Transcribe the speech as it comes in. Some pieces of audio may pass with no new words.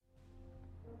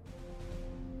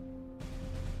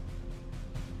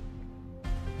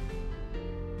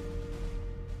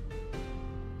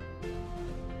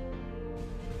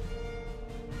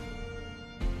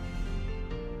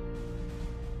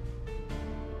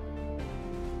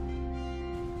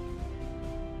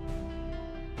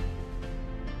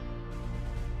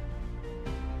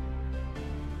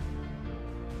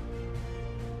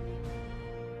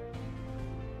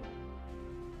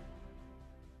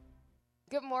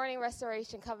Good morning,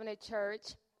 Restoration Covenant Church.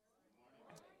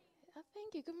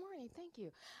 Thank you. Good morning. Thank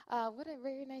you. What a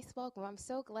very nice welcome. I'm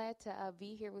so glad to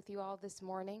be here with you all this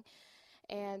morning.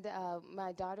 And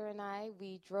my daughter and I,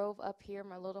 we drove up here.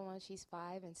 My little one, she's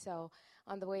 5. And so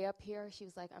on the way up here, she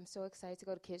was like, I'm so excited to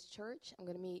go to kids' church. I'm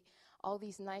going to meet all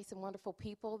these nice and wonderful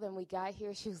people. Then we got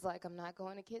here. She was like, I'm not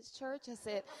going to kids' church. I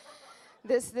said,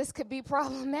 this could be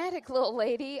problematic, little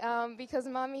lady, because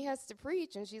mommy has to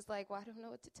preach. And she's like, well, I don't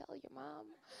know what to tell your mom.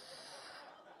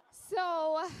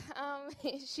 So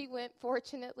she went,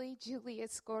 fortunately. Julie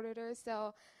escorted her.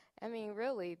 So, I mean,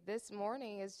 really, this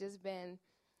morning has just been,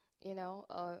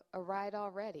 a ride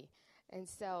already. And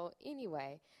so,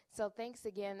 anyway, so thanks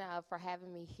again for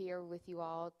having me here with you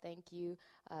all. Thank you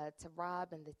to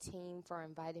Rob and the team for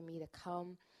inviting me to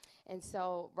come. And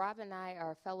so Rob and I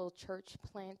are fellow church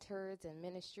planters and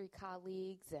ministry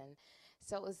colleagues, and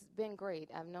so it's been great.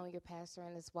 I've known your pastor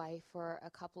and his wife for a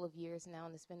couple of years now,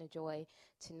 and it's been a joy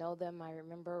to know them. I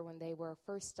remember when they were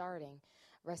first starting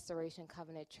Restoration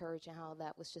Covenant Church and how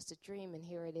that was just a dream, and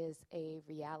here it is, a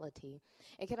reality.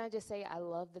 And can I just say, I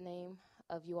love the name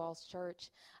of you all's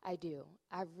church. I do.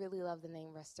 I really love the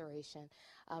name Restoration.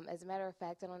 As a matter of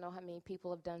fact, I don't know how many people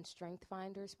have done Strength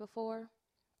Finders before.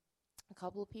 A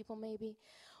couple of people maybe.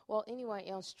 Well, anyway,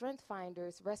 Strength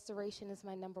Finders, restoration is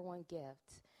my number one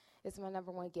gift. It's my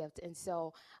number one gift. And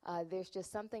so there's just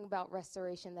something about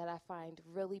restoration that I find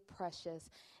really precious.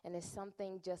 And it's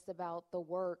something just about the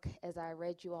work as I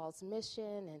read you all's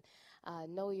mission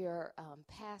and know your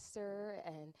pastor,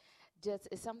 and just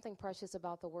it's something precious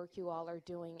about the work you all are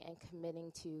doing and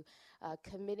committing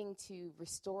to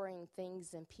restoring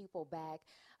things and people back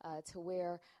to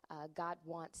where God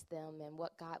wants them and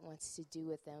what God wants to do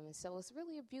with them. And so it's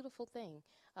really a beautiful thing.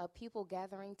 People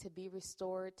gathering to be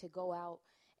restored, to go out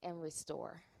and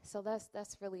restore. So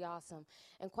that's really awesome.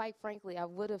 And quite frankly, I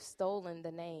would have stolen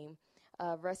the name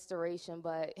Restoration,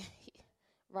 but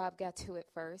Rob got to it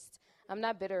first. I'm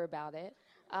not bitter about it.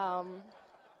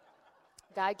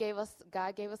 God gave us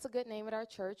a good name at our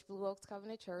church, Blue Oaks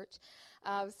Covenant Church.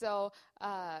 So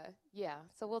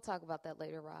we'll talk about that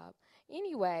later, Rob.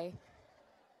 Anyway,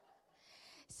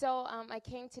 so I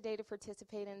came today to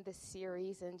participate in this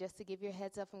series, and just to give you a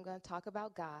heads up, I'm going to talk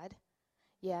about God.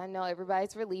 Yeah, I know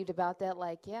everybody's relieved about that.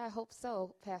 Like, yeah, I hope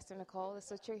so, Pastor Nicole.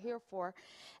 That's what you're here for.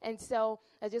 And so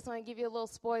I just want to give you a little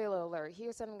spoiler alert.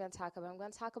 Here's what I'm going to talk about. I'm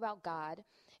going to talk about God,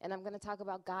 and I'm going to talk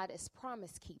about God as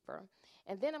promise keeper.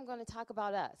 And then I'm going to talk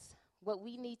about us, what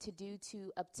we need to do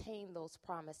to obtain those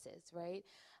promises, right?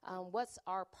 What's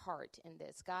our part in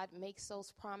this? God makes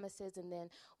those promises, and then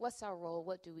what's our role?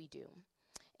 What do we do?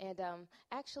 And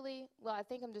I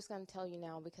think I'm just going to tell you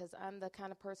now, because I'm the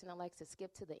kind of person that likes to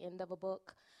skip to the end of a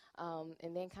book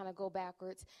and then kind of go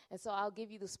backwards. And so I'll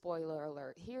give you the spoiler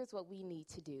alert. Here's what we need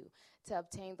to do to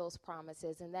obtain those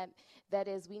promises, and that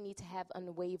is we need to have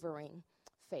unwavering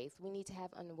faith. We need to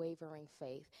have unwavering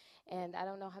faith. And I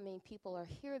don't know how many people are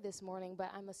here this morning,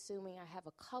 but I'm assuming I have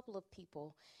a couple of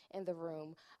people in the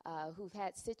room who've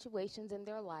had situations in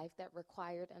their life that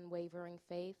required unwavering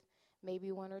faith.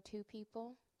 Maybe 1 or 2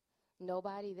 people.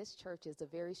 Nobody? This church is a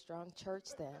very strong church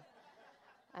then.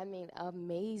 I mean,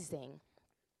 amazing.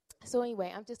 So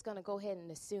anyway, I'm just going to go ahead and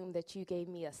assume that you gave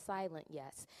me a silent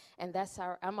yes, and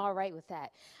I'm all right with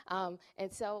that.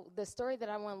 And so the story that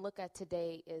I want to look at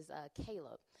today is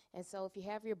Caleb. And so if you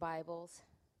have your Bibles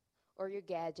or your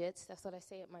gadgets, that's what I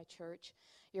say at my church,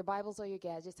 your Bibles or your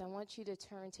gadgets, I want you to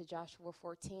turn to Joshua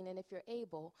 14. And if you're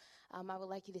able, I would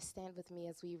like you to stand with me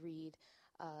as we read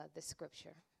the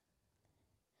scripture.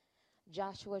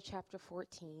 Joshua chapter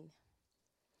 14.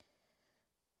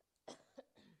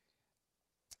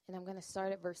 And I'm going to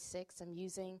start at verse 6. I'm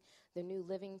using the New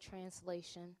Living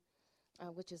Translation,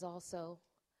 which is also,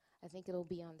 I think it'll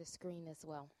be on the screen as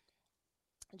well.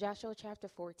 Joshua chapter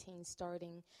 14,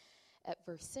 starting at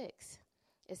verse 6.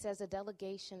 It says, a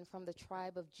delegation from the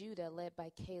tribe of Judah, led by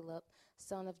Caleb,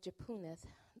 son of Jephunneh,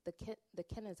 the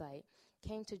Kenizzite,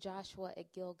 came to Joshua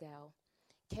at Gilgal.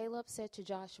 Caleb said to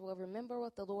Joshua, remember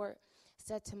what the Lord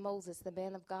said to Moses, the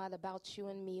man of God, about you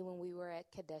and me when we were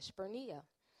at Kadesh Barnea.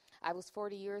 I was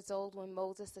 40 years old when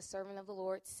Moses, the servant of the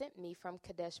Lord, sent me from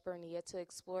Kadesh Barnea to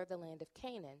explore the land of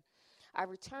Canaan. I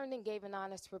returned and gave an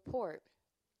honest report,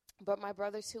 but my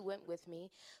brothers who went with me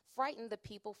frightened the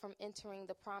people from entering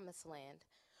the promised land.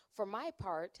 For my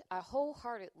part, I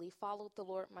wholeheartedly followed the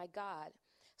Lord my God.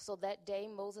 So that day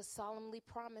Moses solemnly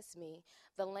promised me,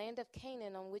 the land of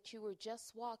Canaan on which you were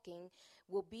just walking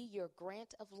will be your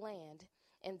grant of land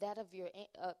and that of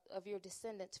your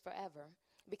descendants forever,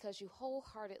 because you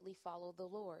wholeheartedly follow the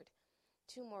Lord.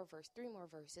 3 more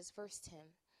verses. Verse 10.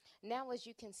 Now, as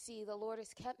you can see, the Lord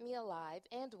has kept me alive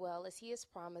and well, as he has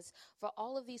promised, for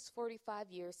all of these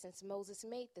 45 years since Moses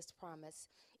made this promise,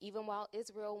 even while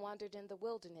Israel wandered in the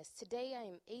wilderness. Today, I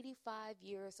am 85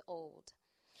 years old.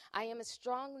 I am as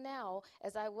strong now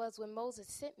as I was when Moses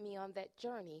sent me on that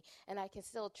journey, and I can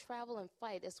still travel and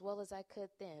fight as well as I could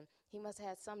then. He must have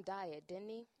had some diet, didn't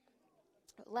he?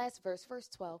 Last verse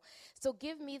 12. So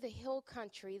give me the hill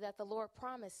country that the Lord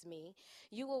promised me.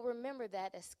 You will remember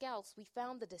that as scouts we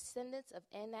found the descendants of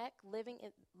Anak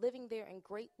living there in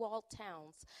great walled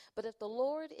towns. But if the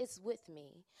Lord is with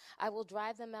me, I will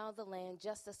drive them out of the land,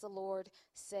 just as the Lord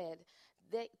said.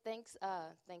 Thanks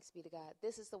be to God.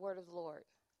 This is the word of the Lord.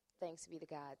 Thanks be to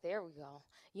God. There we go.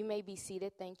 You may be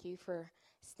seated. Thank you for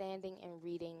standing and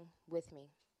reading with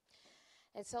me.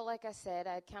 And so, like I said,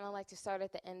 I kind of like to start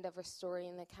at the end of a story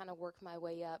and then kind of work my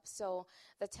way up. So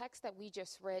the text that we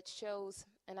just read shows,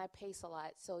 and I pace a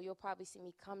lot, so you'll probably see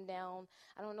me come down.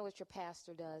 I don't know what your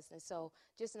pastor does, and so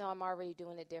just know I'm already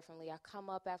doing it differently. I come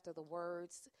up after the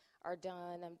words are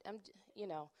done.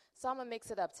 So I'm going to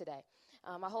mix it up today.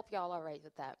 I hope y'all all right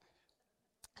with that.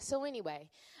 So anyway,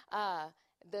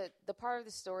 the part of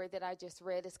the story that I just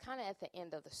read is kind of at the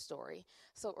end of the story.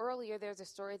 So earlier, there's a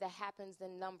story that happens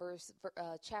in Numbers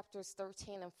chapters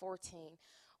 13 and 14,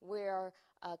 where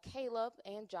Caleb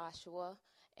and Joshua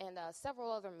and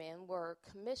several other men were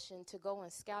commissioned to go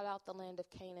and scout out the land of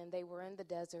Canaan. They were in the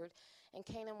desert, and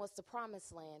Canaan was the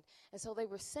promised land. And so they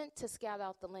were sent to scout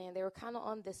out the land. They were kind of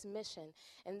on this mission.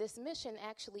 And this mission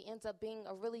actually ends up being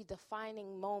a really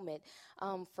defining moment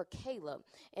for Caleb.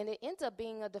 And it ends up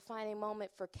being a defining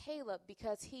moment for Caleb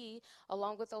because he,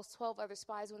 along with those 12 other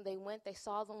spies, when they went, they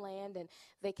saw the land and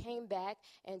they came back.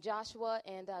 And Joshua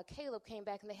and Caleb came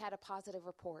back and they had a positive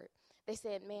report. They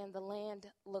said, man, the land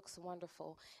looks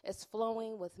wonderful. It's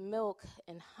flowing with milk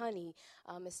and honey.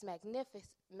 It's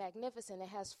magnificent. It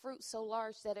has fruit so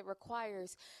large that it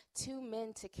requires 2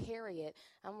 men to carry it.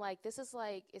 I'm like, it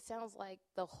sounds like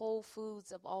the Whole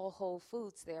Foods of all Whole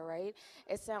Foods there, right?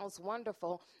 It sounds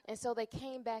wonderful. And so they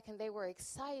came back and they were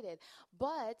excited.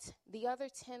 But the other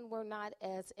 10 were not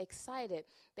as excited.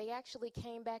 They actually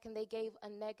came back and they gave a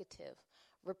negative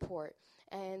report.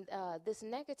 And this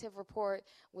negative report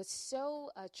was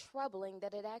so troubling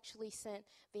that it actually sent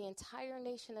the entire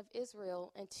nation of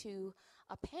Israel into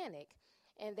a panic.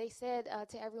 And they said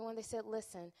to everyone, they said,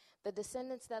 listen, the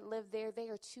descendants that live there, they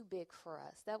are too big for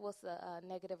us. That was the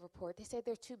negative report. They said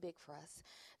they're too big for us.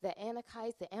 The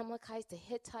Anakites, the Amalekites, the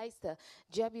Hittites, the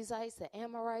Jebusites, the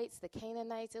Amorites, the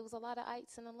Canaanites, it was a lot of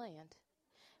ites in the land.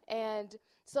 And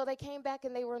so they came back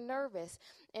and they were nervous.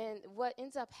 And what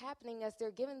ends up happening as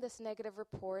they're given this negative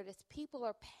report is people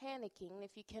are panicking,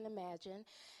 if you can imagine.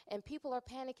 And people are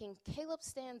panicking. Caleb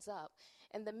stands up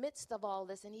in the midst of all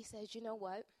this and he says, you know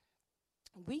what?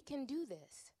 We can do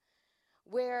this.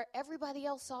 Where everybody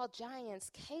else saw giants,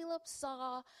 Caleb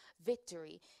saw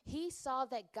victory. He saw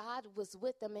that God was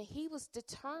with them, and he was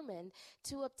determined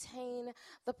to obtain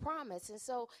the promise. And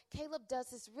so Caleb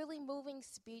does this really moving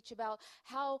speech about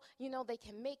how, they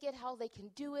can make it, how they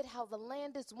can do it, how the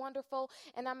land is wonderful.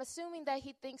 And I'm assuming that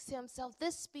he thinks to himself,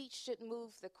 this speech should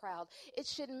move the crowd. It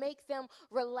should make them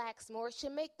relax more. It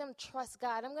should make them trust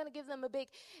God. They're going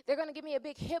to give me a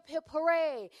big hip, hip,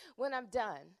 hooray when I'm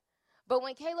done. But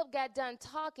when Caleb got done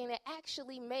talking, it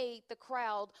actually made the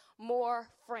crowd more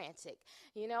frantic.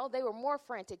 They were more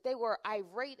frantic. They were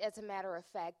irate, as a matter of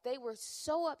fact. They were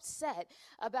so upset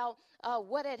about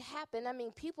what had happened. I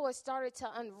mean, people had started to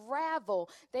unravel.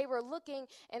 They were looking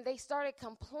and they started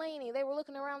complaining. They were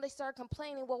looking around. They started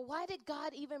complaining. Well, why did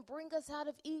God even bring us out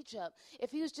of Egypt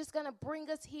if he was just going to bring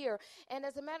us here? And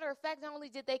as a matter of fact, not only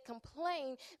did they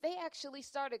complain, they actually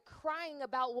started crying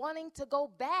about wanting to go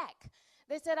back.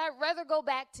 They said, I'd rather go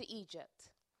back to Egypt.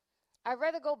 I'd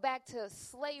rather go back to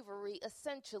slavery,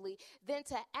 essentially, than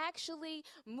to actually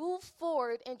move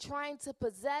forward in trying to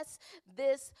possess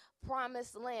this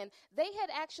promised land. They had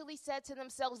actually said to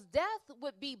themselves, death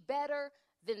would be better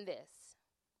than this.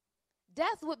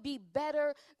 Death would be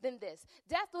better than this.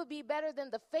 Death would be better than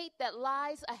the fate that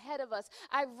lies ahead of us.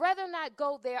 I'd rather not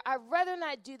go there. I'd rather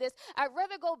not do this. I'd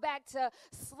rather go back to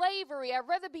slavery. I'd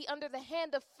rather be under the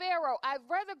hand of Pharaoh. I'd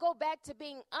rather go back to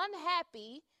being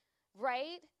unhappy,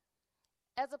 right,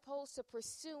 as opposed to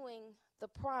pursuing the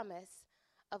promise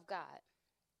of God.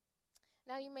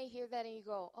 Now you may hear that and you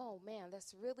go, oh man,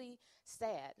 that's really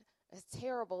sad. It's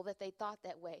terrible that they thought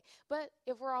that way. But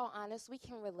if we're all honest, we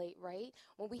can relate, right?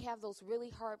 When we have those really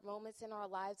hard moments in our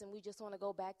lives and we just want to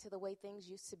go back to the way things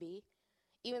used to be,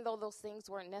 even though those things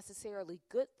weren't necessarily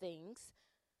good things,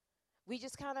 we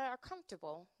just kind of are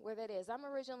comfortable where that is. I'm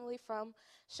originally from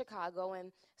Chicago,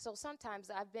 and so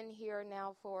sometimes I've been here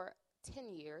now for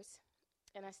 10 years,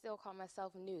 and I still call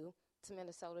myself new to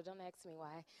Minnesota. Don't ask me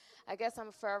why. I guess I'm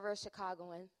a forever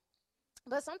Chicagoan.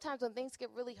 But sometimes when things get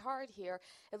really hard here,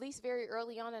 at least very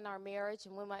early on in our marriage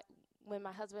and when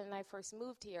my husband and I first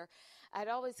moved here, I'd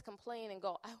always complain and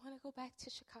go, I want to go back to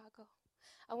Chicago.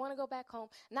 I want to go back home.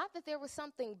 Not that there was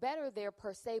something better there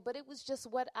per se, but it was just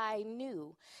what I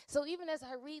knew. So even as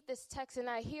I read this text and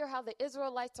I hear how the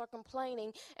Israelites are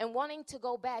complaining and wanting to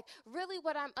go back, really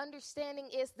what I'm understanding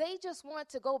is they just want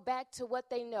to go back to what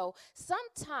they know.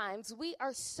 Sometimes we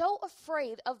are so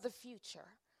afraid of the future.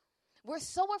 We're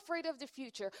so afraid of the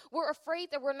future. We're afraid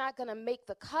that we're not going to make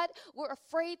the cut. We're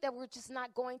afraid that we're just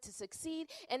not going to succeed.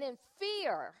 And in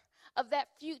fear of that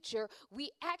future, we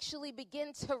actually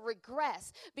begin to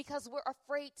regress because we're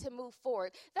afraid to move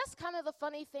forward. That's kind of the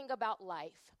funny thing about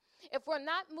life. If we're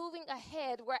not moving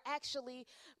ahead, we're actually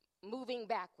moving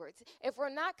backwards. If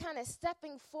we're not kind of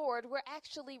stepping forward, we're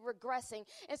actually regressing.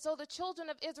 And so the children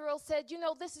of Israel said,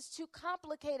 this is too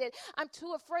complicated. I'm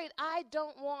too afraid. I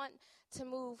don't want to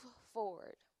move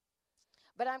forward.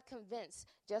 But I'm convinced,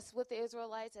 just with the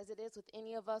Israelites as it is with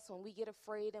any of us, when we get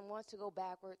afraid and want to go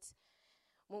backwards,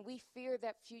 when we fear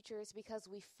that future, it's because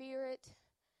we fear it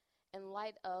in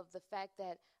light of the fact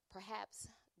that perhaps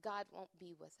God won't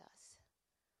be with us.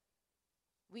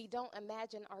 We don't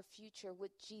imagine our future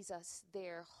with Jesus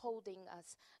there, holding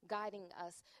us, guiding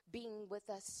us, being with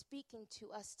us, speaking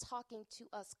to us, talking to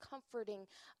us, comforting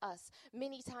us.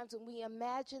 Many times when we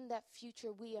imagine that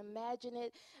future, we imagine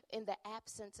it in the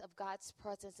absence of God's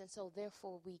presence, and so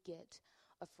therefore we get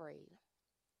afraid.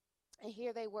 And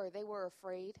here they were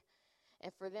afraid.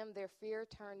 And for them, their fear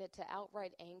turned into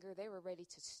outright anger. They were ready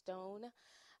to stone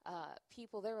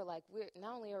people. They were like,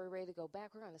 not only are we ready to go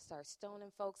back, we're going to start stoning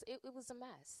folks. It was a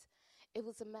mess. It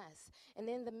was a mess. And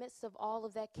in the midst of all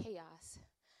of that chaos,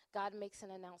 God makes an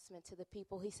announcement to the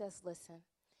people. He says, listen,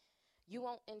 you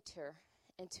won't enter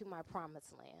into my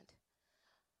promised land.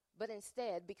 But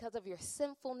instead, because of your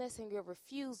sinfulness and your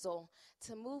refusal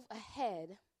to move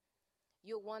ahead,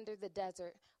 you'll wander the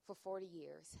desert for 40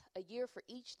 years, a year for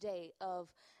each day of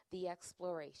the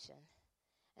exploration.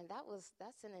 And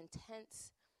that's an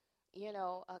intense,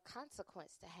 a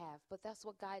consequence to have, but that's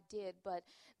what God did. But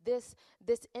this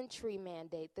entry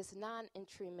mandate, this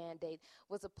non-entry mandate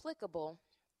was applicable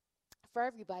for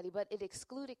everybody, but it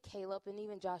excluded Caleb and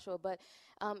even Joshua, but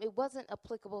it wasn't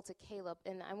applicable to Caleb.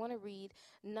 And I want to read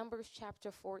Numbers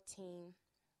chapter 14.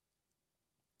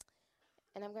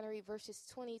 And I'm going to read verses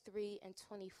 23 and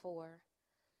 24.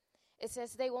 It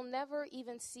says, they will never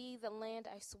even see the land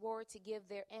I swore to give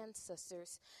their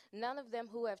ancestors. None of them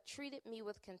who have treated me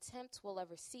with contempt will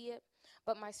ever see it.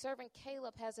 But my servant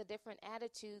Caleb has a different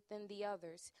attitude than the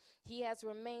others. He has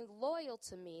remained loyal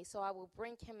to me, so I will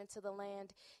bring him into the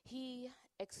land he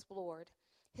explored.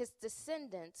 His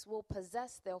descendants will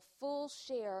possess their full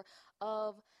share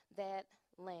of that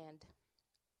land.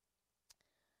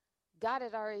 God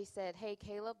had already said, hey,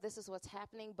 Caleb, this is what's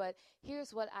happening, but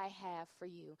here's what I have for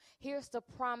you. Here's the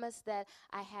promise that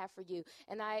I have for you.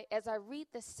 And as I read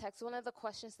this text, one of the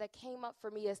questions that came up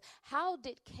for me is, how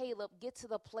did Caleb get to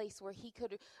the place where he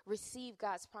could receive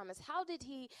God's promise? How did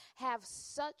he have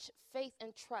such faith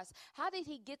and trust? How did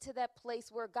he get to that place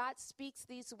where God speaks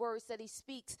these words that he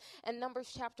speaks in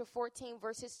Numbers chapter 14,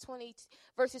 verses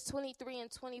 23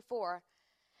 and 24?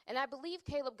 And I believe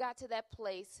Caleb got to that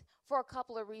place for a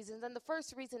couple of reasons. And the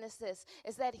first reason is this,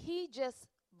 is that he just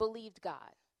believed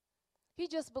God. He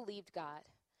just believed God.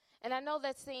 And I know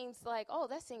that seems like,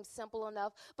 that seems simple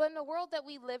enough. But in the world that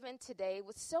we live in today,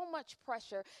 with so much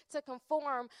pressure to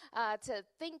conform to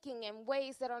thinking in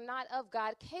ways that are not of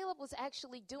God, Caleb was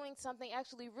actually doing something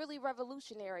actually really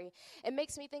revolutionary. It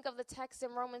makes me think of the text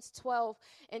in Romans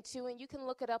 12:2, and you can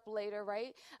look it up later,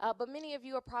 right? But many of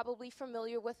you are probably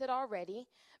familiar with it already.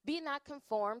 Be not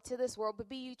conformed to this world, but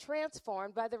be you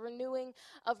transformed by the renewing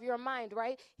of your mind,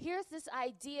 right? Here's this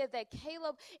idea that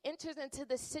Caleb enters into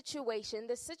this situation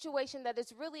that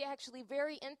is really actually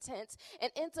very intense and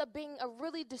ends up being a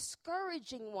really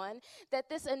discouraging one, that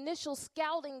this initial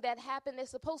scouting that happened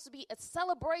is supposed to be a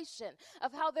celebration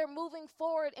of how they're moving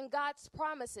forward in God's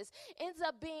promises, ends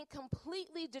up being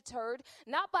completely deterred,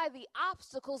 not by the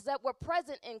obstacles that were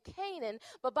present in Canaan,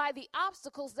 but by the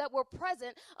obstacles that were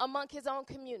present among his own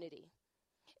community.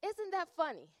 Isn't that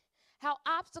funny? how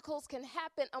obstacles can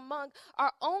happen among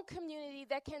our own community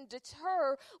that can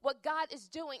deter what God is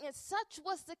doing. And such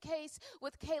was the case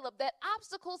with Caleb, that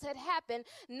obstacles had happened,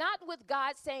 not with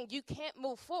God saying you can't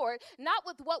move forward, not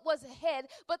with what was ahead,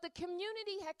 but the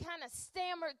community had kind of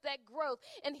stammered that growth.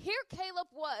 And here Caleb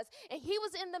was, and he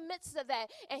was in the midst of that,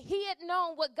 and he had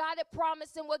known what God had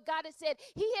promised and what God had said.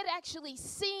 He had actually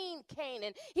seen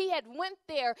Canaan. He had went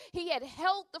there. He had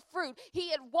held the fruit. He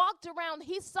had walked around.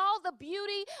 He saw the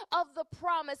beauty of the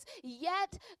promise.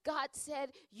 Yet God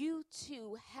said, you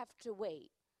too have to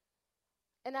wait.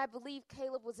 And I believe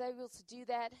Caleb was able to do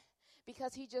that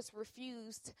because he just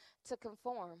refused to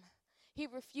conform. He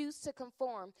refused to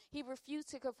conform. He refused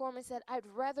to conform and said, I'd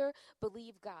rather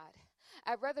believe God.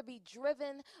 I'd rather be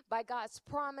driven by God's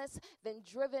promise than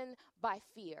driven by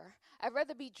fear. I'd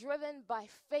rather be driven by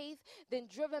faith than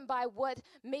driven by what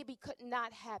maybe could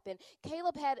not happen.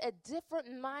 Caleb had a different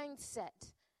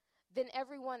mindset than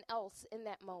everyone else in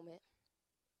that moment.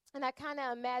 And I kind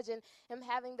of imagine him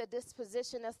having the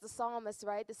disposition as the psalmist,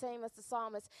 right? The same as the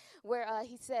psalmist, where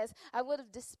he says, I would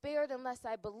have despaired unless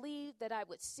I believed that I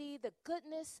would see the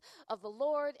goodness of the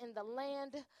Lord in the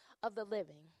land of the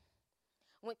living.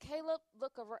 When Caleb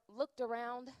looked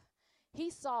around, he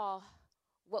saw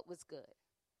what was good.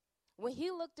 When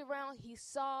he looked around, he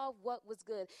saw what was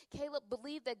good. Caleb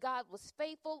believed that God was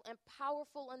faithful and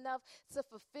powerful enough to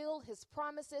fulfill his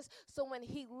promises. So when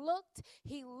he looked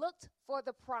for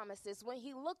the promises. When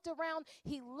he looked around,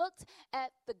 he looked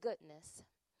at the goodness.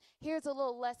 Here's a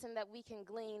little lesson that we can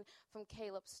glean from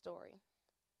Caleb's story.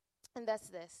 And that's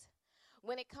this.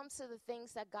 When it comes to the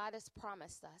things that God has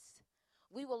promised us,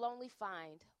 we will only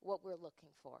find what we're looking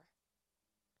for.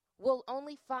 We'll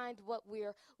only find what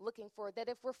we're looking for. That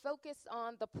if we're focused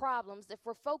on the problems, if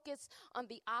we're focused on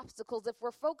the obstacles, if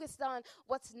we're focused on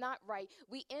what's not right,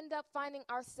 we end up finding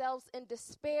ourselves in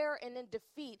despair and in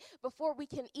defeat before we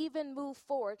can even move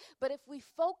forward. But if we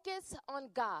focus on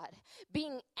God,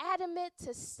 being adamant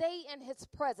to stay in his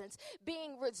presence,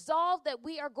 being resolved that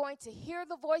we are going to hear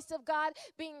the voice of God,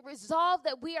 being resolved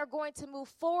that we are going to move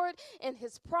forward in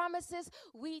his promises,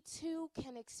 we too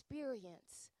can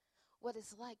experience what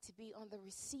it's like to be on the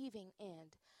receiving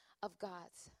end of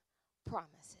God's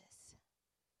promises.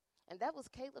 And that was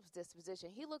Caleb's disposition.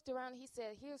 He looked around and he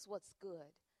said, here's what's good.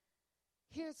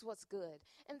 Here's what's good.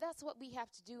 And that's what we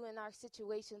have to do in our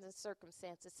situations and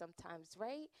circumstances sometimes,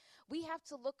 right? We have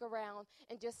to look around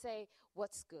and just say,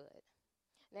 what's good?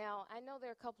 Now, I know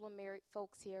there are a couple of married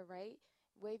folks here, right?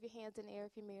 Wave your hands in the air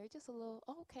if you're married. Just a little.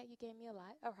 Oh, okay, you gave me a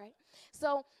lot. All right.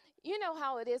 So you know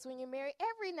how it is when you're married.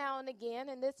 Every now and again,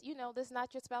 and this, this is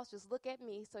not your spouse. Just look at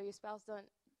me so your spouse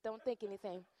don't think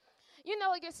anything. Your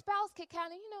spouse could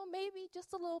kind of, maybe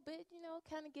just a little bit,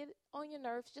 kind of get on your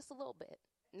nerves just a little bit.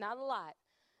 Not a lot.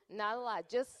 Not a lot.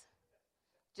 Just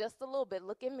a little bit.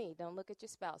 Look at me. Don't look at your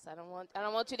spouse. I don't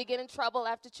want you to get in trouble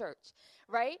after church,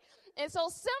 right? And so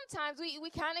sometimes we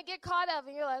kind of get caught up,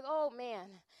 and you're like, oh man,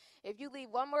 if you leave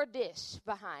one more dish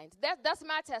behind. That's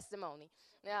my testimony.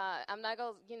 I'm not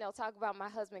going to talk about my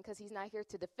husband because he's not here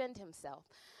to defend himself.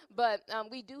 But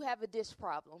we do have a dish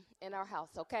problem in our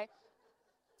house, okay?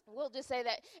 We'll just say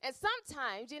that. And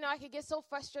sometimes, I can get so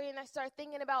frustrated and I start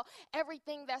thinking about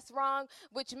everything that's wrong,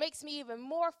 which makes me even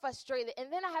more frustrated.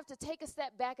 And then I have to take a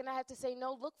step back and I have to say,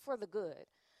 no, look for the good.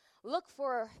 Look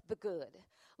for the good.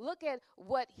 Look at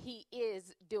what he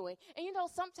is doing. And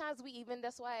sometimes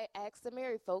that's why I ask the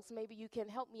married folks, maybe you can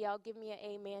help me out, give me an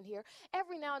amen here.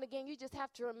 Every now and again, you just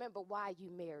have to remember why you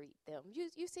married them.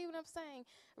 You see what I'm saying?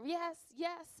 Yes.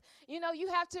 You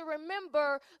have to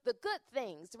remember the good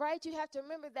things, right? You have to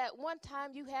remember that one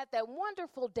time you had that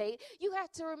wonderful date. You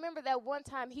have to remember that one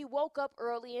time he woke up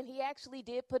early and he actually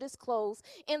did put his clothes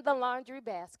in the laundry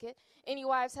basket. Any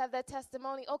wives have that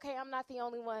testimony? Okay, I'm not the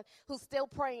only one who's still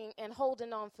praying and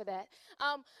holding on for that.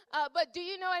 But do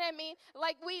you know what I mean?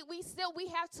 Like we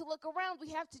have to look around. We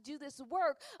have to do this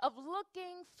work of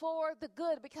looking for the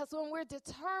good, because when we're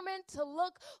determined to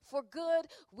look for good,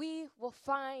 we will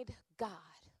find God.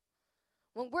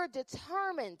 When we're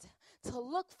determined to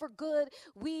look for good,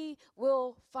 we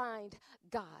will find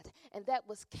God. And that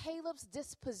was Caleb's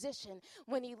disposition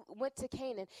when he went to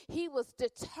Canaan. He was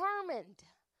determined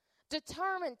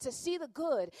to see the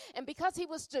good. And because he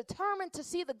was determined to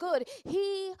see the good,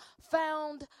 he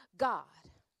found God.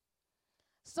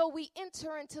 So we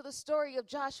enter into the story of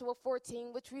Joshua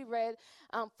 14, which we read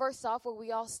first off, where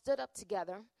we all stood up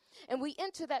together. And we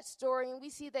enter that story and we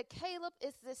see that Caleb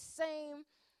is the same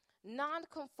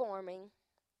non-conforming,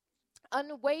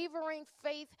 unwavering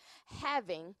faith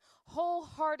having,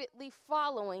 wholeheartedly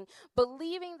following,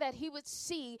 believing that he would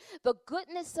see the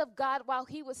goodness of God while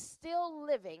he was still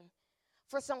living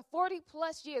for some 40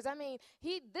 plus years. I mean,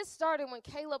 this started when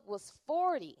Caleb was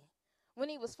 40. When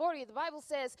he was 40, the Bible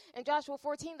says in Joshua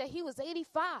 14 that he was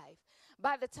 85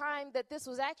 by the time that this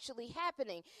was actually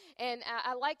happening. And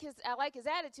I like his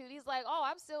attitude. He's like, oh,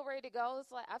 I'm still ready to go.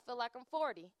 It's like, I feel like I'm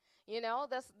 40. You know,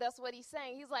 that's what he's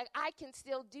saying. He's like, I can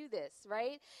still do this,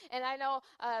 right? And I know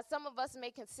some of us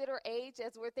may consider age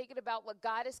as we're thinking about what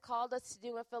God has called us to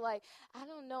do and feel like, I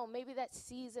don't know, maybe that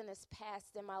season is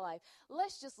past in my life.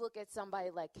 Let's just look at somebody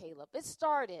like Caleb.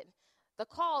 The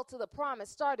call to the promise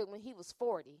started when he was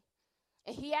 40.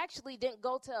 And he actually didn't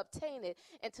go to obtain it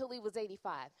until he was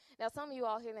 85. Now, some of you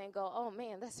all here then go, oh,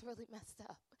 man, that's really messed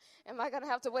up. Am I going to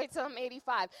have to wait till I'm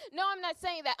 85? No, I'm not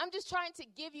saying that. I'm just trying to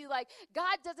give you,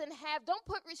 God don't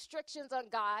put restrictions on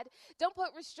God. Don't put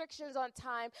restrictions on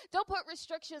time. Don't put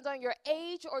restrictions on your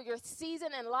age or your season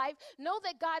in life. Know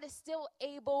that God is still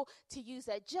able to use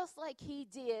that, just like he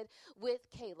did with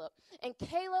Caleb. And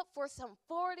Caleb, for some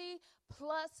 40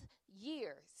 plus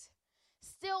years,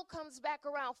 still comes back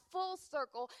around full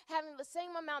circle, having the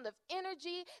same amount of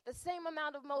energy, the same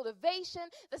amount of motivation,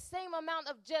 the same amount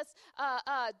of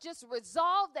just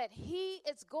resolve that he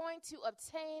is going to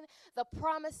obtain the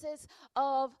promises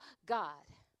of God.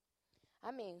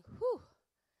 I mean,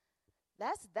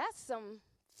 that's some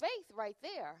faith right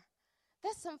there.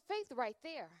 That's some faith right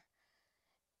there.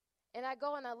 And I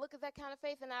go and I look at that kind of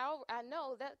faith, and I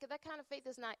know that kind of faith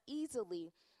is not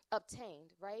easily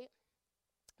obtained, right?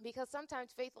 Because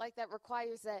sometimes faith like that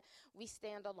requires that we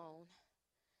stand alone.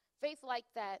 Faith like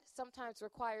that sometimes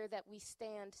requires that we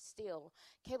stand still.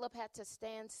 Caleb had to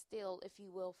stand still, if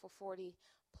you will, for 40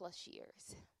 plus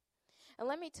years. And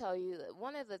let me tell you,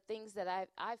 one of the things that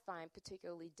I find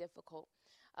particularly difficult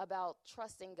about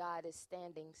trusting God is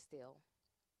standing still.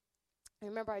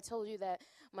 Remember, I told you that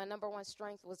my number one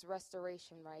strength was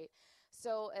restoration, right?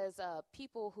 So as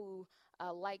people who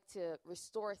like to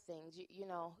restore things,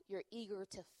 you're eager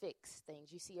to fix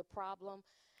things. You see a problem,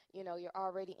 you're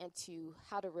already into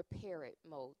how to repair it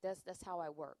mode. That's how I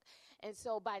work. And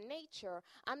so by nature,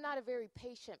 I'm not a very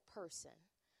patient person.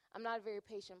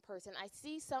 I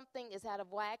see something is out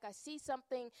of whack. I see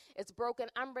something is broken.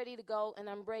 I'm ready to go, and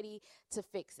I'm ready to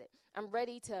fix it. I'm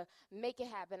ready to make it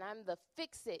happen. I'm the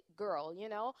fix-it girl,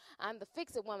 I'm the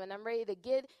fix-it woman. I'm ready to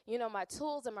get, my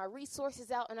tools and my resources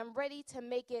out, and I'm ready to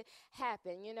make it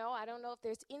happen. I don't know if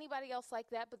there's anybody else like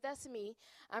that, but that's me.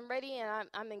 I'm ready, and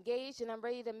I'm engaged, and I'm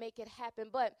ready to make it happen.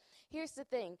 But here's the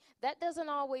thing. That doesn't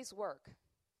always work.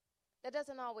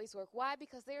 Why?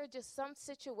 Because there are just some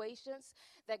situations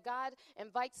that God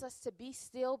invites us to be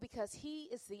still because he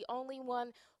is the only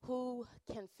one who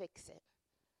can fix it.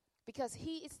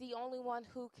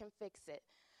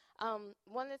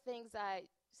 One of the things I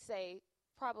say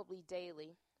probably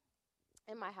daily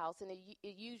in my house, and it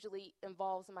usually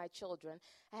involves my children.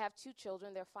 I have 2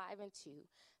 children. They're 5 and 2.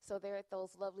 So they're at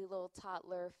those lovely little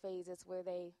toddler phases where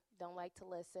they don't like to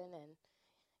listen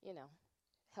and,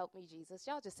 help me, Jesus.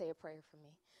 Y'all just say a prayer for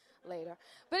me later.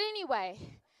 But anyway,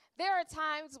 there are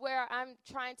times where I'm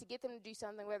trying to get them to do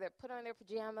something, whether put on their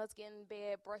pajamas, get in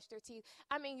bed, brush their teeth.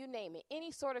 I mean, you name it,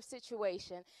 any sort of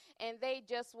situation. And they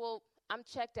just I'm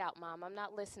checked out, Mom. I'm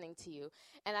not listening to you.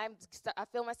 And I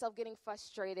feel myself getting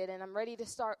frustrated, and I'm ready to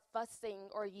start fussing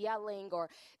or yelling or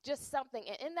just something.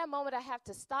 And in that moment, I have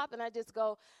to stop, and I just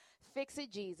go, fix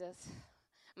it, Jesus.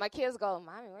 My kids go,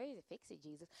 Mommy, where is it? Fix it,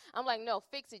 Jesus. I'm like, no,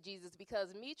 fix it, Jesus,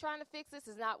 because me trying to fix this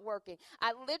is not working.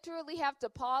 I literally have to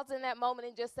pause in that moment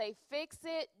and just say, fix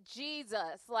it,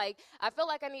 Jesus. Like, I feel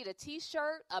like I need a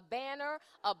T-shirt, a banner,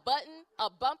 a button, a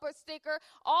bumper sticker,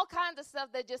 all kinds of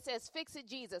stuff that just says, fix it,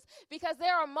 Jesus. Because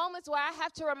there are moments where I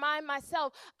have to remind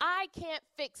myself, I can't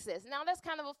fix this. Now, that's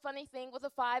kind of a funny thing with a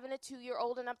 5 and a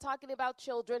 2-year-old, and I'm talking about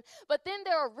children. But then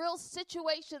there are real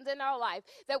situations in our life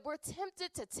that we're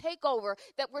tempted to take over,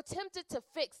 that we're tempted to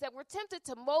fix, that we're tempted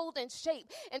to mold and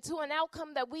shape into an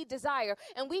outcome that we desire.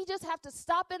 And we just have to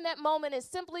stop in that moment and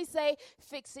simply say,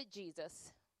 fix it,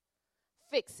 Jesus.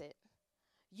 Fix it.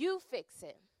 You fix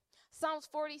it. Psalms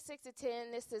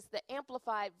 46:10, this is the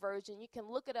Amplified version. You can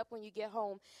look it up when you get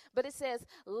home. But it says,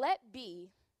 let be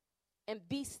and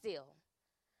be still.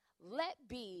 Let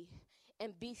be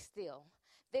and be still.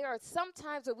 There are some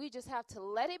times that we just have to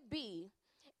let it be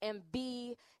and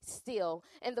be still.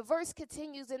 And the verse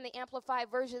continues in the Amplified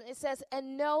version. It says,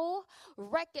 and know,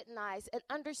 recognize, and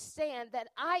understand that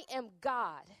I am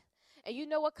God. And you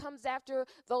know what comes after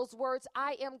those words,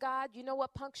 I am God? You know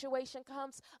what punctuation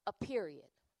comes? A period.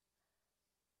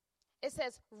 It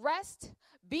says, rest,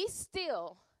 be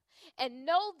still, and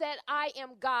know that I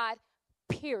am God,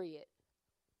 period.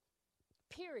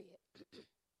 Period.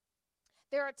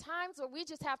 There are times where we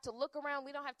just have to look around.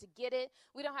 We don't have to get it.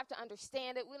 We don't have to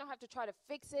understand it. We don't have to try to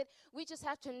fix it. We just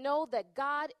have to know that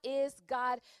God is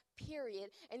God, period.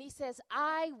 And he says,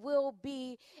 I will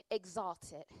be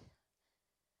exalted.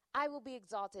 I will be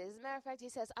exalted. As a matter of fact, he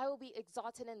says, I will be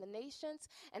exalted in the nations,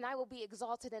 and I will be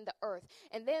exalted in the earth.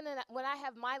 And then when I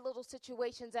have my little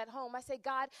situations at home, I say,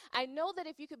 God, I know that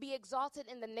if you could be exalted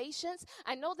in the nations,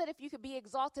 I know that if you could be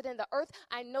exalted in the earth,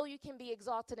 I know you can be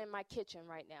exalted in my kitchen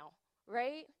right now,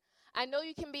 right? I know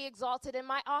you can be exalted in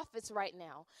my office right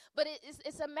now. But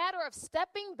it's a matter of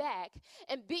stepping back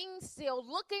and being still,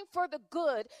 looking for the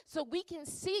good so we can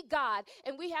see God.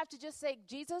 And we have to just say,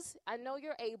 Jesus, I know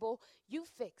you're able. You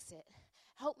fix it.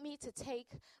 Help me to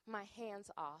take my hands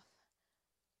off.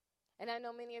 And I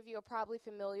know many of you are probably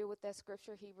familiar with that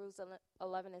scripture, Hebrews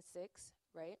 11:6,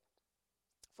 right?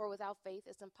 For without faith,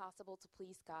 it's impossible to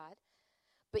please God.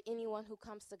 But anyone who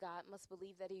comes to God must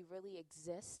believe that he really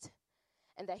exists,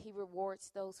 and that he rewards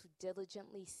those who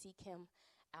diligently seek him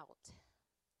out.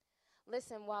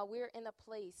 Listen, while we're in a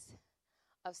place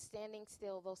of standing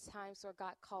still, those times where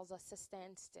God calls us to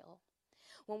stand still,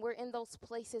 when we're in those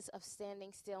places of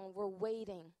standing still and we're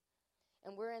waiting,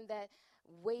 and we're in that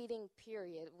waiting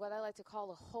period, what I like to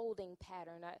call a holding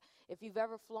pattern. If you've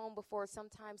ever flown before,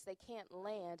 sometimes they can't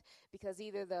land because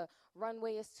either the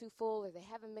runway is too full or they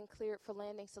haven't been cleared for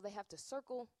landing, so they have to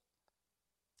circle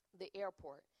the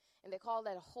airport. And they call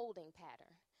that a holding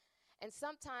pattern. And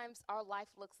sometimes our life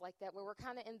looks like that, where we're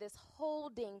kind of in this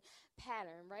holding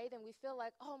pattern, right? And we feel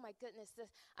like, oh my goodness,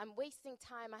 I'm wasting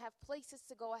time. I have places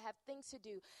to go. I have things to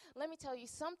do. Let me tell you,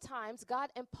 sometimes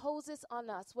God imposes on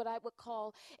us what I would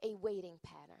call a waiting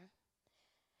pattern.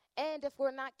 And if we're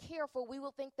not careful, we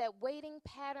will think that waiting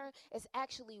pattern is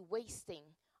actually wasting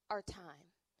our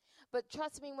time. But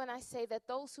trust me when I say that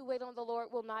those who wait on the Lord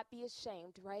will not be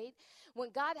ashamed, right? When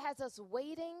God has us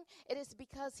waiting, it is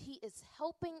because he is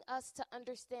helping us to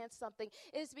understand something.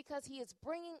 It is because he is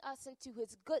bringing us into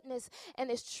his goodness and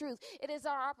his truth. It is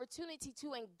our opportunity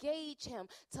to engage him,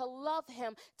 to love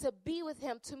him, to be with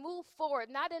him, to move forward,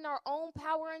 not in our own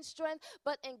power and strength,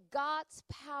 but in God's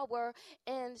power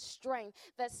and strength.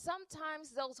 That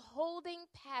sometimes those holding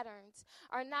patterns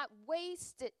are not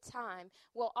wasted time.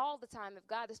 Well, all the time, if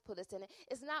God has put us in it,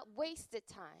 it's not wasted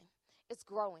time. It's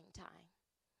growing time.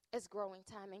 It's growing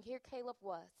time. And here Caleb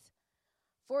was,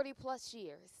 40 plus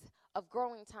years of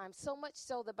growing time, so much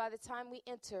so that by the time we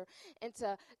enter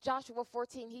into Joshua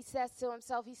 14, he says to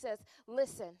himself, he says,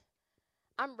 listen,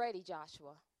 I'm ready,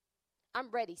 Joshua.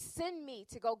 I'm ready. Send me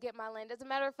to go get my land. As a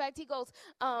matter of fact, he goes,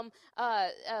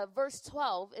 verse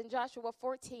 12 in Joshua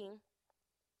 14,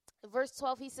 verse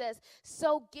 12, he says,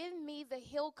 so give me the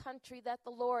hill country that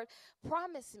the Lord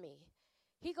promised me.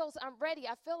 He goes, I'm ready.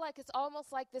 I feel like it's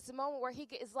almost like this moment where he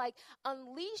is like,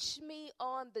 unleash me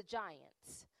on the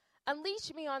giants.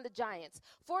 Unleash me on the giants.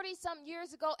 40-some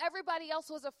years ago, everybody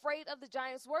else was afraid of the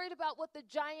giants, worried about what the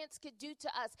giants could do to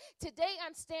us. Today,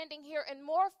 I'm standing here in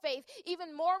more faith,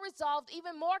 even more resolved,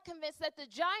 even more convinced that the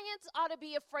giants ought to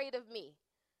be afraid of me,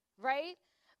 right?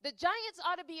 The giants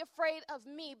ought to be afraid of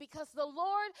me because the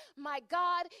Lord, my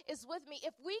God, is with me.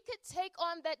 If we could take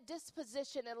on that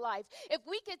disposition in life, if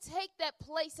we could take that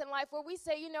place in life where we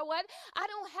say, you know what, I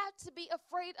don't have to be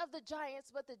afraid of the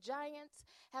giants, but the giants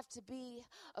have to be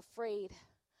afraid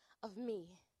of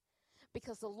me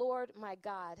because the Lord, my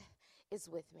God, is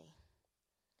with me.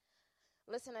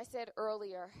 Listen, I said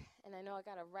earlier, and I know I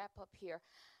got to wrap up here,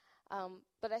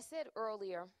 but I said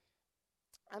earlier,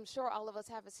 I'm sure all of us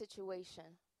have a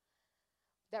situation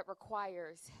that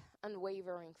requires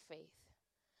unwavering faith.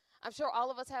 I'm sure all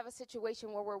of us have a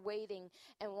situation where we're waiting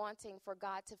and wanting for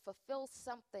God to fulfill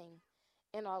something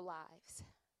in our lives.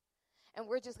 And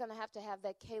we're just going to have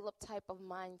that Caleb type of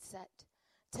mindset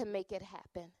to make it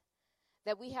happen.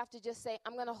 That we have to just say,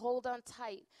 I'm going to hold on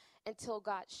tight until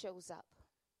God shows up.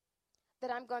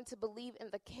 That I'm going to believe in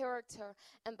the character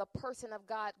and the person of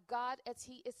God, God as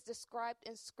he is described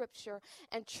in Scripture,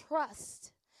 and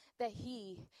trust that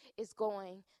he is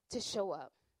going to show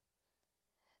up.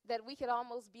 That we could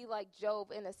almost be like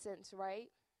Job in a sense, right?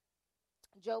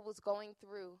 Job was going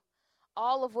through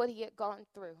all of what he had gone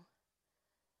through.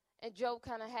 And Job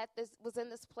kind of was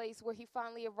in this place where he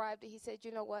finally arrived and he said,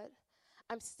 you know what?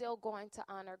 I'm still going to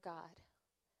honor God.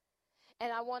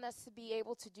 And I want us to be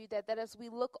able to do that as we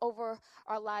look over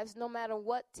our lives, no matter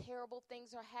what terrible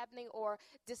things are happening or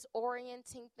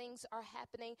disorienting things are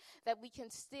happening, that we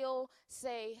can still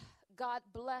say, God,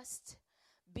 blessed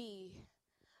be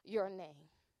your name.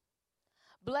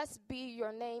 Blessed be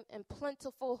your name in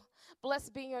plentiful.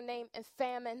 Blessed be your name in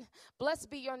famine. Blessed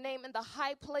be your name in the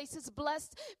high places.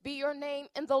 Blessed be your name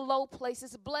in the low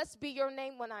places. Blessed be your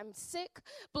name when I'm sick.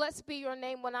 Blessed be your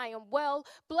name when I am well.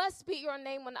 Blessed be your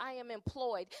name when I am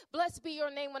employed. Blessed be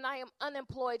your name when I am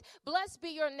unemployed. Blessed be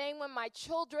your name when my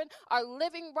children are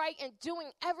living right and doing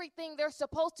everything they're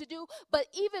supposed to do. But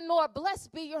even more,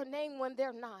 blessed be your name when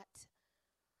they're not.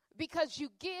 Because you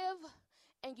give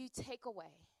and you take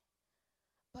away.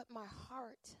 But my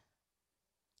heart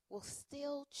will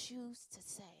still choose to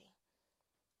say,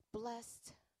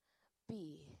 blessed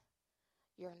be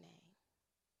your name.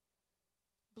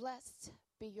 Blessed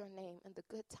be your name in the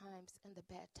good times and the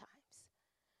bad times,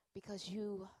 because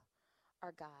you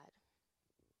are God.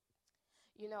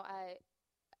 You know,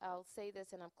 I'll say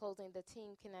this and I'm closing. The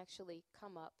team can actually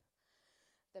come up,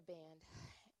 the band.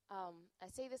 I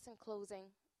say this in closing.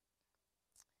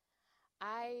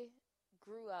 I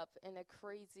grew up in a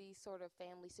crazy sort of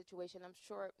family situation. I'm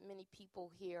sure many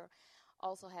people here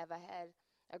also have.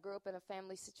 I grew up in a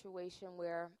family situation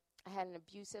where I had an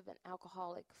abusive and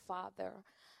alcoholic father.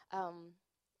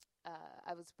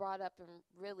 I was brought up in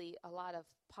really a lot of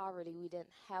poverty. We didn't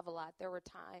have a lot. There were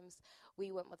times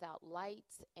we went without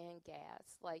lights and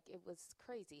gas. Like, it was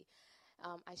crazy.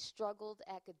 I struggled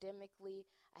academically.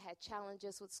 I had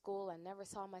challenges with school. I never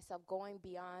saw myself going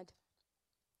beyond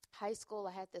high school.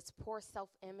 I had this poor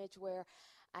self-image where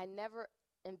I never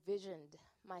envisioned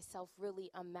myself really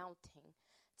amounting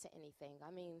to anything.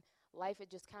 I mean, life had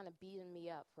just kind of beaten me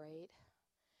up, right?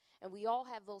 And we all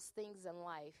have those things in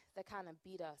life that kind of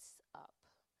beat us up,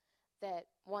 that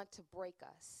want to break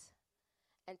us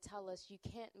and tell us you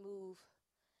can't move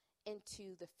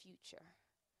into the future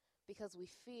because we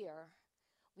fear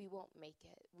we won't make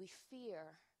it. We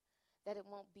fear that it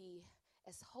won't be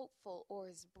as hopeful or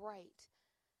as bright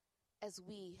as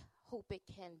we hope it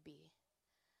can be.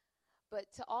 But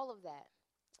to all of that,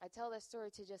 I tell that story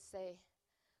to just say,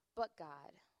 but God.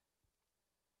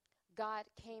 God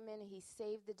came in and he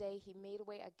saved the day. He made a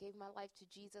way. I gave my life to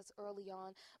Jesus early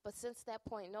on. But since that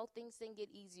point, no, things didn't get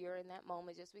easier in that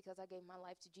moment just because I gave my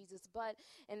life to Jesus. But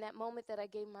in that moment that I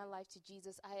gave my life to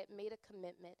Jesus, I had made a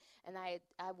commitment. And I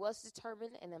was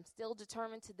determined, and I'm still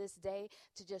determined to this day,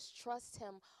 to just trust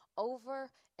him over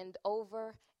and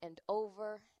over and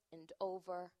over and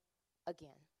over again.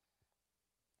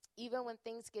 Even when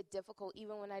things get difficult,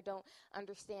 even when I don't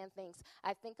understand things,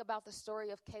 I think about the story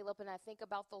of Caleb, and I think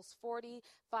about those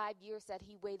 45 years that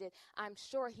he waited. I'm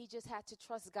sure he just had to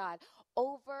trust God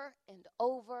over and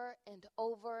over and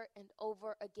over and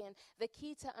over again. The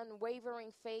key to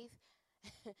unwavering faith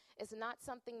is not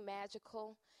something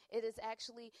magical. It is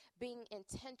actually being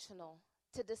intentional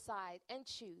to decide and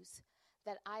choose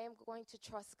that I am going to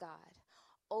trust God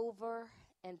over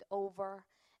and over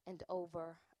and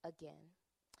over again.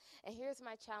 And here's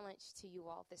my challenge to you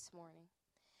all this morning.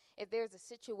 If there's a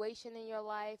situation in your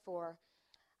life or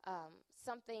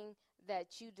something that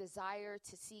you desire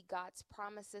to see God's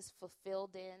promises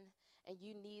fulfilled in, and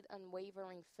you need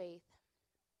unwavering faith,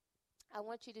 I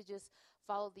want you to just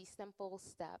follow these simple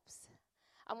steps.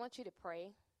 I want you to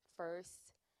pray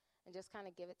first and just kind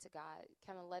of give it to God,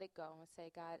 kind of let it go and say,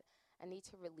 God, I need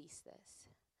to release this.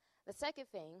 The second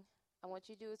thing I want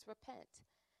you to do is repent.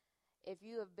 If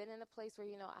you have been in a place where,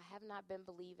 I have not been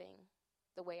believing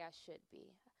the way I should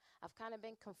be, I've kind of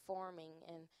been conforming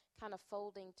and kind of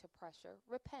folding to pressure,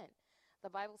 repent. The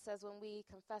Bible says when we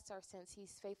confess our sins,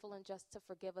 he's faithful and just to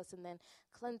forgive us and then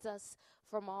cleanse us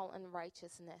from all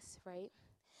unrighteousness, right?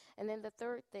 And then the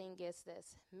third thing is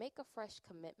this: make a fresh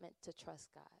commitment to trust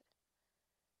God.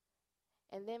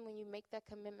 And then when you make that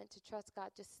commitment to trust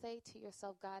God, just say to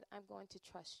yourself, God, I'm going to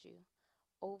trust you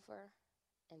over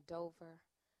and over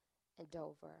and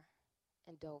over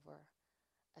and over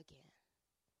again,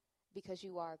 because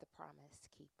you are the promise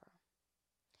keeper.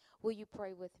 Will you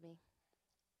pray with me?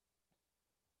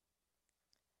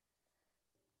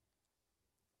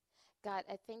 God,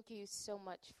 I thank you so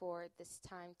much for this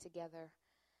time together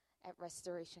at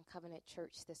Restoration Covenant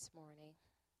Church this morning.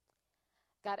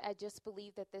 God, I just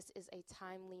believe that this is a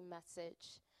timely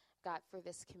message, God, for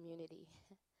this community,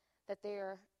 that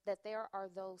there are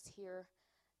those here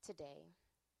today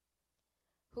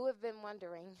who have been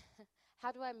wondering, how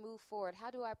do I move forward?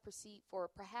 How do I proceed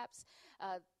forward? Perhaps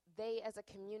they as a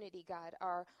community, God,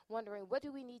 are wondering, what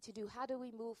do we need to do? How do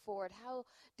we move forward? How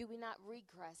do we not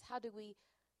regress? How do we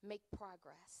make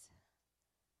progress?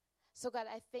 So, God,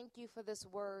 I thank you for this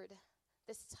word,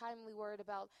 this timely word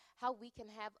about how we can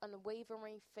have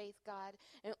unwavering faith, God,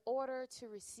 in order to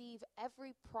receive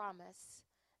every promise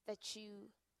that you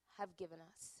have given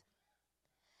us.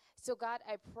 So, God,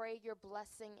 I pray your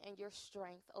blessing and your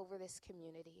strength over this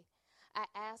community. I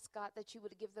ask, God, that you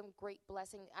would give them great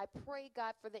blessing. I pray,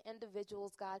 God, for the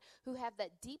individuals, God, who have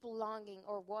that deep longing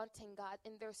or wanting, God,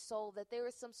 in their soul, that there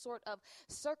is some sort of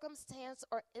circumstance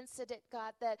or incident,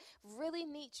 God, that really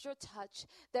needs your touch,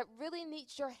 that really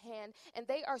needs your hand, and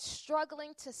they are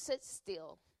struggling to sit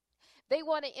still. They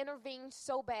want to intervene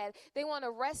so bad. They want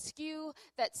to rescue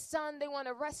that son. They want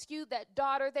to rescue that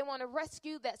daughter. They want to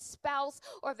rescue that spouse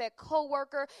or that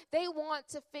coworker. They want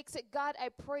to fix it. God, I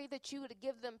pray that you would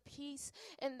give them peace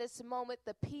in this moment,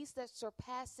 the peace that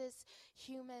surpasses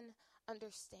human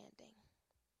understanding.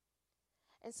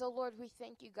 And so, Lord, we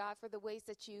thank you, God, for the ways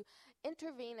that you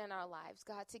intervene in our lives,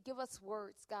 God, to give us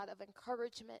words, God, of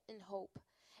encouragement and hope.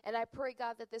 And I pray,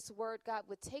 God, that this word, God,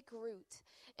 would take root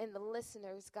in the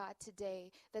listeners, God,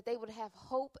 today, that they would have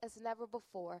hope as never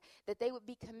before, that they would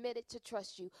be committed to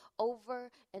trust you over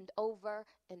and over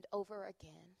and over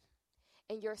again.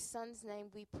 In your son's name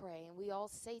we pray, and we all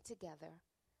say together,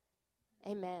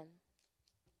 amen.